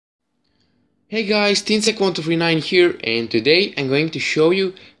Hey guys, TeamSec1239 here, and today I'm going to show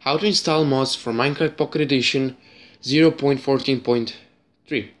you how to install mods for Minecraft Pocket Edition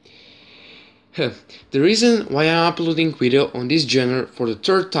 0.14.3. The reason why I'm uploading video on this genre for the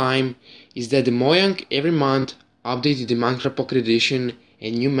third time is that the Mojang every month updated the Minecraft Pocket Edition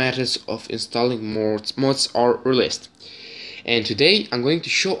and new methods of installing mods are released. And today I'm going to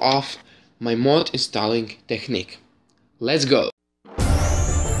show off my mod installing technique. Let's go!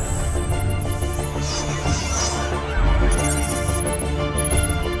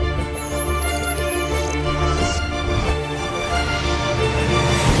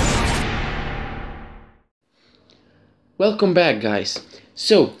 Welcome back, guys.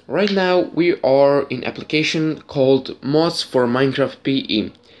 So right now we are in application called Mods for Minecraft PE.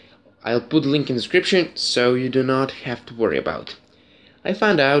 I'll put the link in the description so you do not have to worry about. I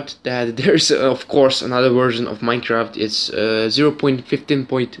found out that there's of course another version of Minecraft. It's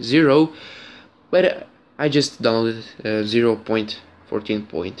 0.15.0, but I just downloaded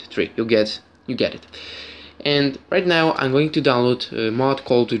 0.14.3. You get it. And right now I'm going to download a mod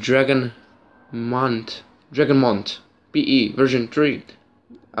called Dragonmont PE version 3.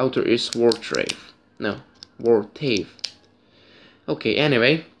 Author is Wartave. Okay,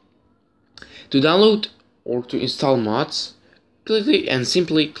 anyway, to download or to install mods,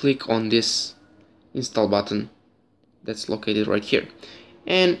 simply click on this install button that's located right here,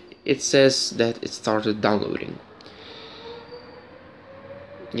 and it says that it started downloading.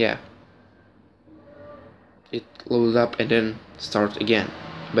 Yeah, it loaded up and then start again,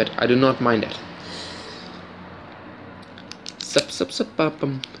 but I do not mind that.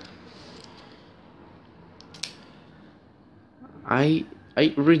 I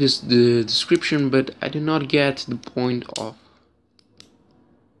read the description, but I do not get the point of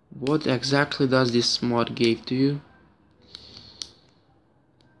what exactly does this mod give to you.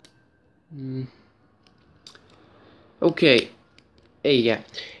 Okay, yeah,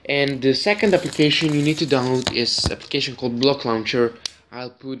 and the second application you need to download is an application called Block Launcher. I'll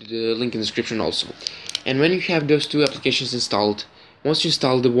put the link in the description also. And when you have those two applications installed, once you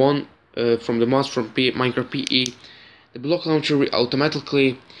install the one from the mods from Minecraft PE, the Block Launcher will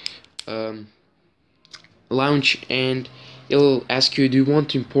automatically launch, and it'll ask you, do you want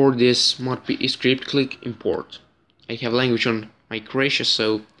to import this mod PE script? Click import. I have language on my Croatia,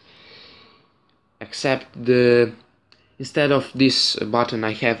 so instead of this button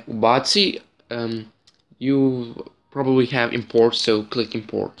I have Ubaci. You probably have import, so click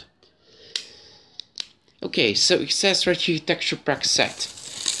import. Okay, so it says right here texture pack set,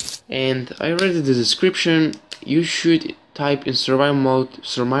 and I read the description. You should type in survival mode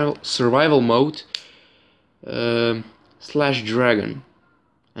 /dragon,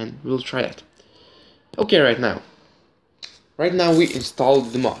 and we'll try that. Okay, right now we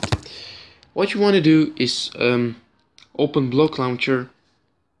installed the mod. What you want to do is open Block Launcher.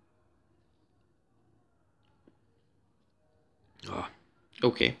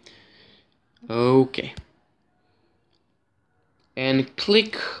 Okay, and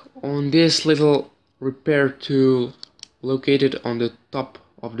click on this little repair tool located on the top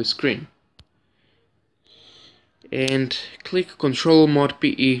of the screen, and click Control Mod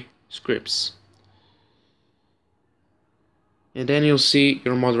PE Scripts, and then you'll see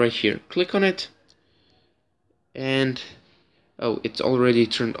your mod right here. Click on it, and it's already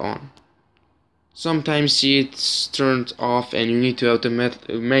turned on. Sometimes it's turned off and you need to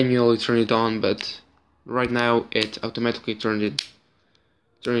manually turn it on, but right now it automatically turn it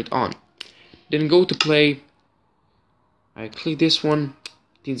on. Then go to play. I click this one,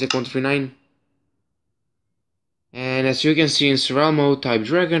 TeamSec1239, and as you can see in survival mode, type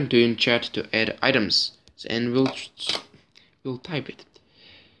dragon in chat to add items, and we'll type it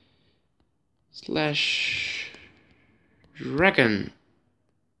 /dragon.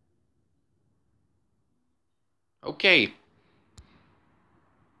 Okay.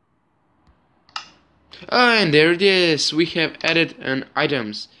 And there it is. We have added an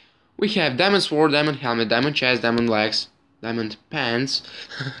items. We have diamond sword, diamond helmet, diamond chest, diamond legs, diamond pants,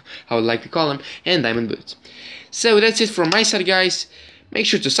 I would like to call them, and diamond boots. So that's it from my side, guys. Make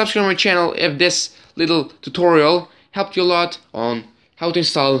sure to subscribe to my channel if this little tutorial helped you a lot on how to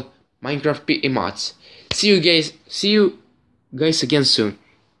install Minecraft PE mods. See you guys again soon.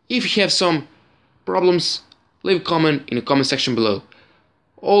 If you have some problems, leave a comment in the comment section below.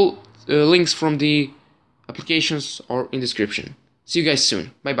 All links from the applications are in the description. See you guys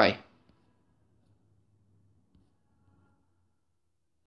soon. Bye bye.